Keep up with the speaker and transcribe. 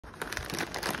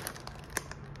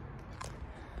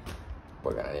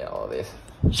we're gonna need all of this.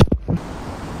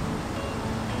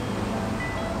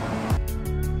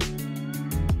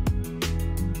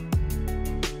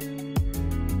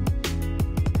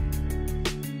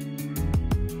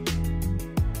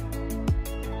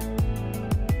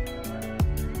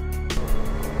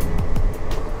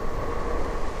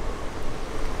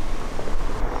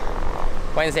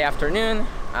 Wednesday afternoon,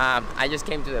 I just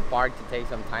came to the park to take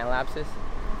some time lapses.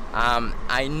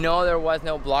 I know there was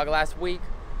no vlog last week,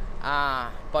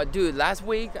 but dude, last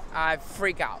week I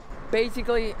freak out.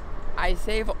 Basically, I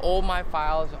save all my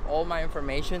files, all my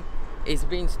information is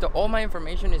being all my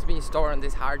information is being stored on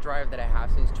this hard drive that I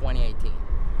have since 2018.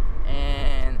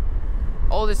 And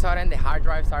all of a sudden, the hard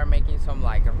drive started making some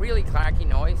like a really cracky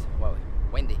noise. Well,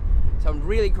 windy, some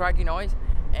really cracky noise.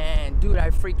 And dude, I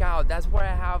freak out. That's where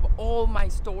I have all my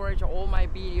storage, all my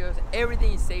videos,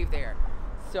 everything is saved there.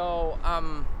 So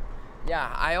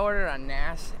yeah, I ordered a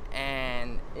NAS,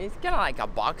 and it's kind of like a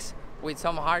box with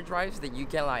some hard drives that you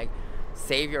can like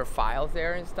save your files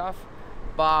there and stuff.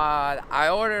 But I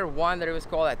ordered one that it was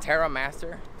called a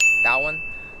TerraMaster, that one,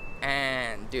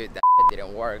 and dude, that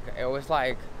didn't work. It was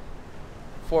like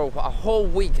for a whole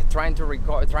week trying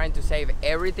to save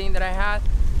everything that I had,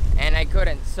 and I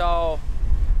couldn't. So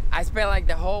I spent like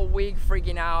the whole week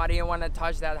freaking out. I didn't want to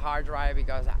touch that hard drive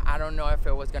because I don't know if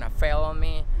it was gonna fail on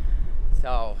me.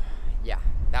 So yeah,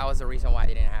 that was the reason why I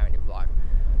didn't have any vlog.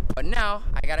 But now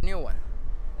I got a new one.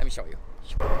 Let me show you.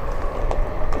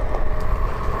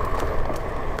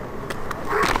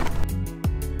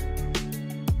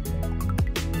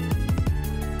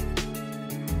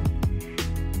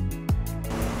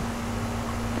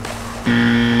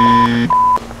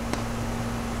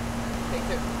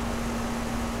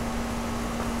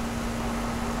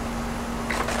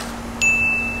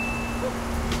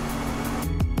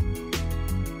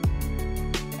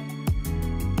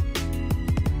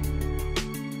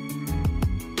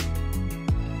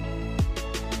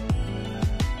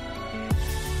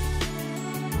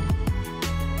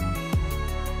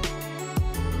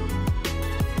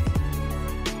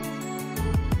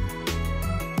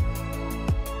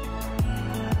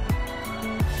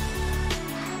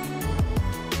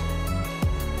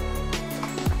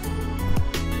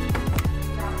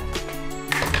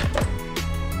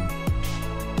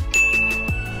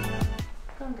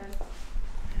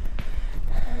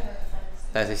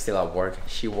 Leslie still at work.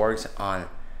 She works on,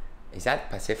 is that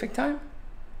Pacific time?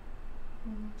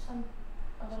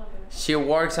 A little bit. She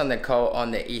works on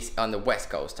the West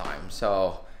Coast time,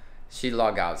 so she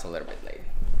log outs a little bit late.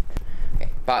 Okay,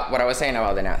 but what I was saying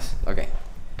about the NAS. Okay.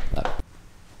 Look.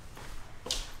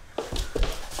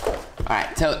 All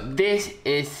right, so this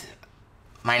is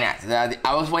my NAS.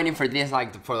 I was waiting for this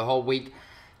like for the whole week.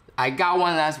 I got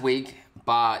one last week,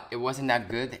 but it wasn't that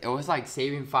good. It was like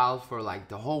saving files for like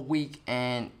the whole week,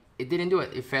 and it didn't do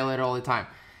it. It failed all the time.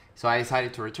 So I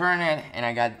decided to return it, and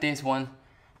I got this one.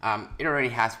 It already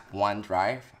has one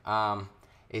drive.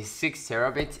 It's 6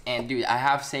 terabits, and dude, I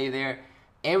have saved there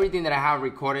everything that I have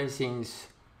recorded since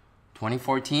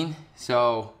 2014.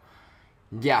 So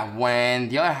yeah, when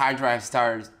the other hard drive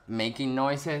starts making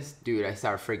noises, dude, I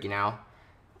start freaking out.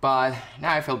 But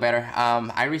now I feel better.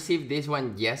 I received this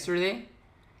one yesterday,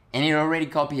 and it already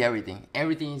copied everything.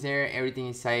 Everything is there, everything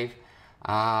is safe.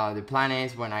 The plan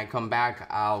is when I come back,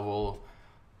 I will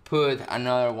put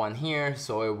another one here,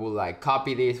 so it will like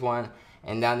copy this one,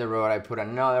 and down the road I put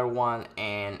another one,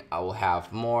 and I will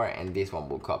have more, and this one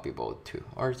will copy both too,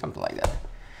 or something like that.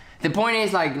 The point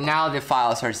is, like, now the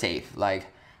files are safe. Like,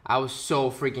 I was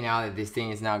so freaking out that this thing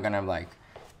is not gonna like,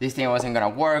 this thing wasn't gonna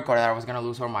work, or that I was gonna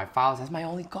lose all my files. That's my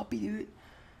only copy, dude.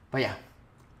 But yeah,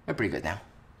 they're pretty good now.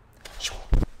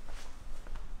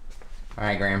 All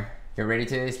right, Graham, you ready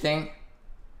to do this thing?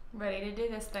 Ready to do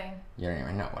this thing. You don't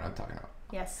even know what I'm talking about.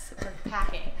 Yes, we're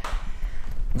packing.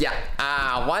 Yeah,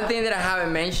 one thing that I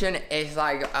haven't mentioned is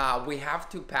like we have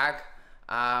to pack.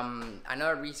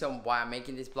 Another reason why I'm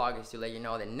making this vlog is to let you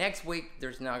know that next week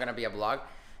there's not gonna be a vlog,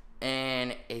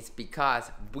 and it's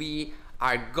because we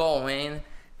are going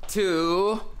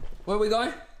to, where are we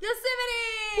going?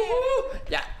 Yosemite!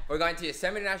 Yeah, we're going to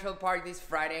Yosemite National Park this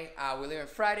Friday. We leave on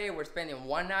Friday. We're spending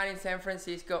one night in San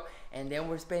Francisco, and then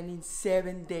we're spending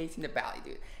 7 days in the valley,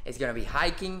 dude. It's gonna be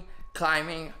hiking,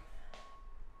 climbing,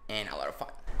 and a lot of fun.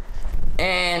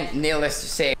 And needless to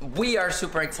say, we are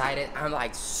super excited. I'm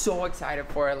like so excited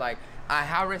for it. Like, I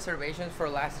have reservations for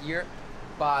last year,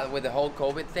 but with the whole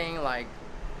COVID thing, like,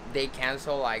 they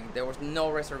canceled. Like, there was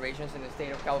no reservations in the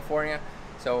state of California,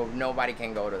 so nobody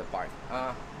can go to the park.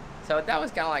 So that was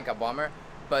kind of like a bummer.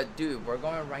 But dude, we're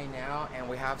going right now, and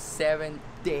we have 7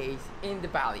 days in the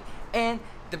valley. And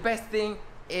the best thing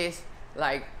is,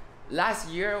 like, last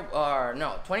year, or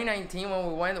no, 2019 when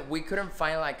we went, we couldn't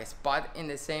find like a spot in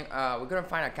the same, we couldn't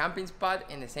find a camping spot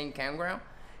in the same campground.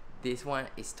 This one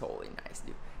is totally nice,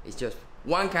 dude. It's just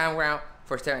one campground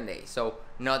for 7 days. So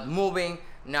not moving,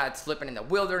 not sleeping in the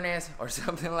wilderness or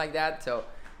something like that. So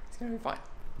it's gonna be fun.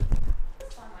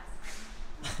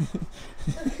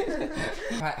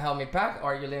 Help me pack,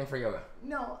 or are you leaving for yoga?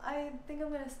 No, I think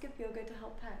I'm gonna skip yoga to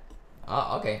help pack.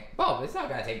 Oh, okay. Well, it's not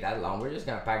gonna take that long. We're just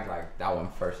gonna pack like that one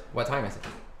first. What time is it?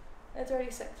 It's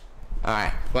already 6. All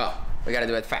right. Well, we gotta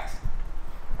do it fast.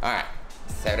 All right.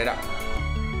 Set it up.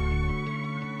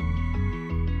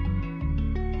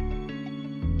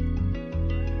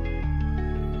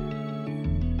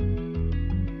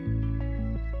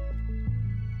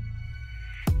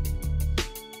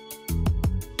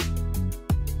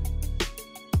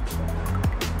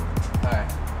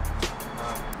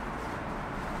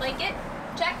 Blanket,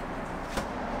 check.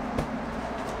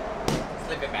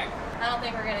 Slip it back. I don't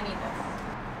think we're gonna need this.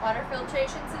 Water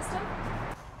filtration system.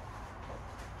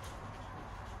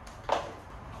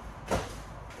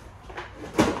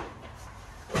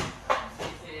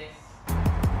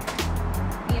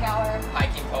 Need our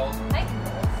Hiking poles. hiking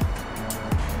poles.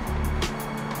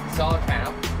 Solar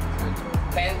panel.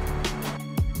 Pen.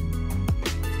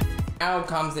 Now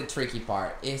comes the tricky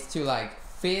part. Is to like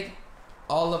fit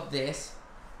all of this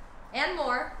And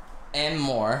more. and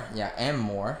more. Yeah, and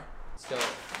more. So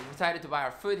we decided to buy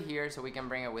our food here so we can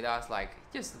bring it with us, like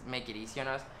just make it easy on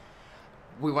us.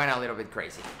 We went a little bit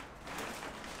crazy.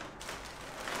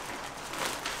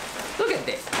 Look at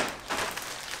this.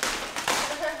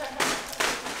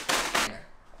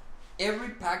 Every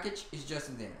package is just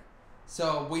a dinner.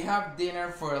 So we have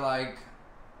dinner for like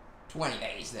 20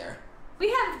 days there. We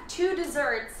have 2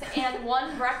 desserts and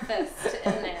 1 breakfast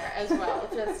in there as well.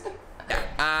 Just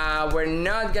We're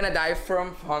not gonna die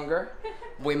from hunger.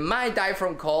 We might die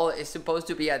from cold. It's supposed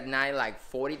to be at night like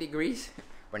 40 degrees.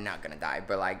 We're not gonna die,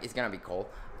 but like it's gonna be cold.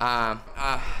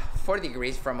 40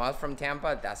 degrees from us from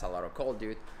Tampa, that's a lot of cold,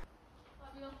 dude.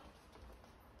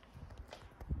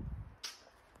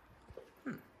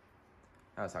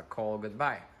 That was a cold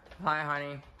goodbye. Hi,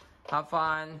 honey. Have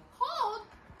fun. cold.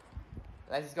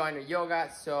 Let's go into yoga,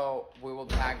 so we will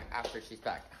pack after she's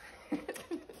back. I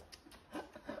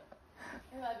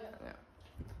love you. Yeah.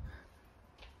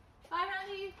 Bye,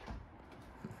 honey.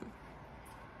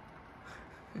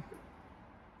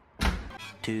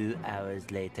 2 hours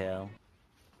later.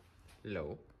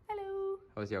 Hello. Hello.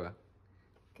 How's yoga?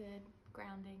 Good.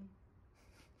 Grounding.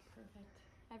 Perfect.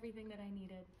 Everything that I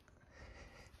needed.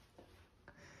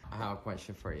 I have a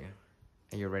question for you.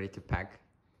 Are you ready to pack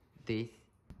this?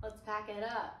 Let's pack it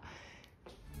up.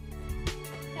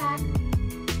 Pack.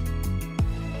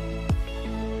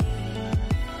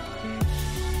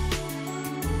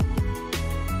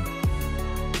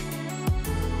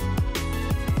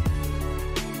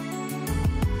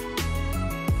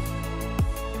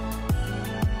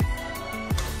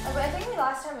 Oh, but I think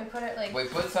last time we put it like. We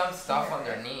put some stuff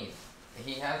underneath.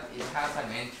 It has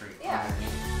an entry Yeah.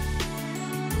 underneath.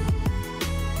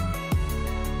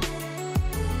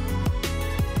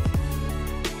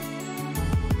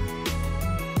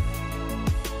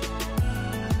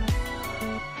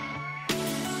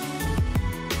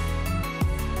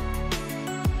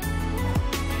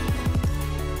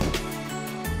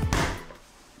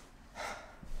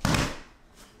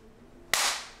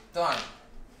 Done.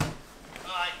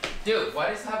 Dude, what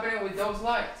is happening with those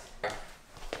lights?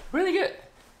 Really good.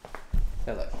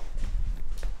 Hey, look.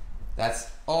 That's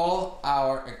all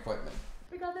our equipment.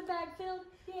 We got the bag filled.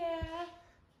 Yeah.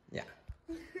 Yeah.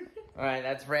 All right,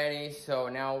 that's ready. So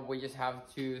now we just have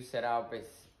to set up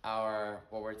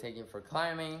what we're taking for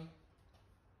climbing,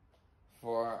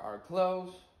 for our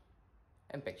clothes,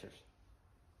 and pictures.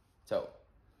 So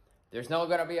there's not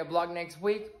gonna be a vlog next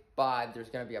week, but there's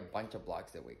gonna be a bunch of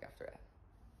vlogs the week after that.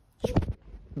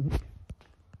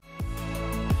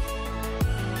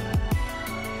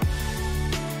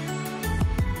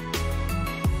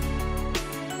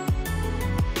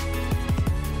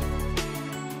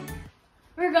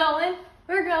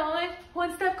 We're going,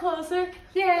 one step closer,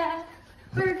 yeah.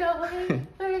 We're going,